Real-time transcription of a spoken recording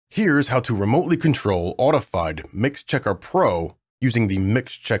Here's how to remotely control Audified MixChecker Pro using the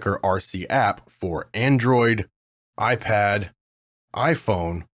MixChecker RC app for Android, iPad,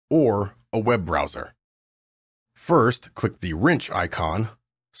 iPhone, or a web browser. First, click the wrench icon,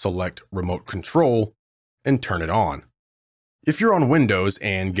 select Remote Control, and turn it on. If you're on Windows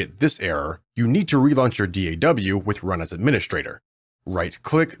and get this error, you need to relaunch your DAW with Run as Administrator.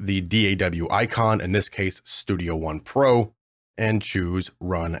 Right-click the DAW icon, in this case Studio One Pro, and choose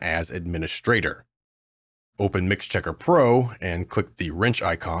Run as Administrator. Open MixChecker Pro and click the wrench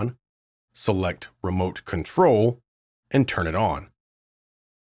icon, select Remote Control, and turn it on.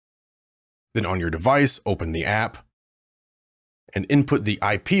 Then on your device, open the app and input the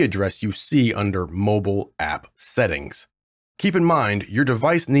IP address you see under Mobile App Settings. Keep in mind, your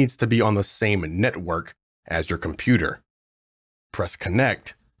device needs to be on the same network as your computer. Press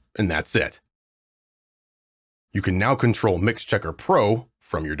Connect, and that's it. You can now control MixChecker Pro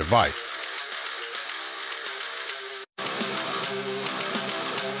from your device.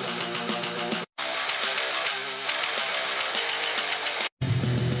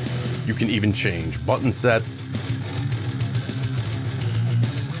 You can even change button sets,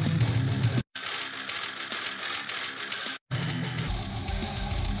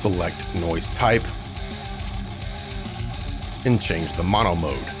 select noise type, and change the mono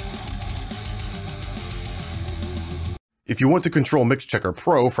mode. If you want to control MixChecker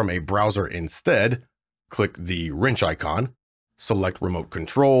Pro from a browser instead, click the wrench icon, select Remote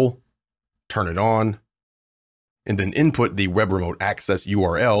Control, turn it on, and then input the web remote access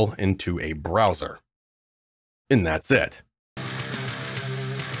URL into a browser. And that's it.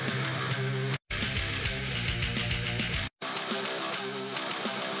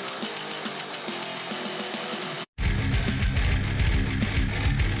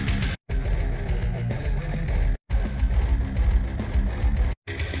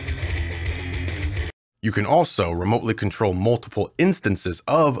 You can also remotely control multiple instances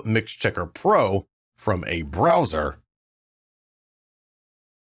of MixChecker Pro from a browser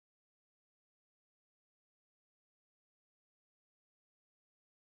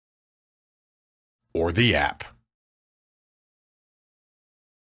or the app.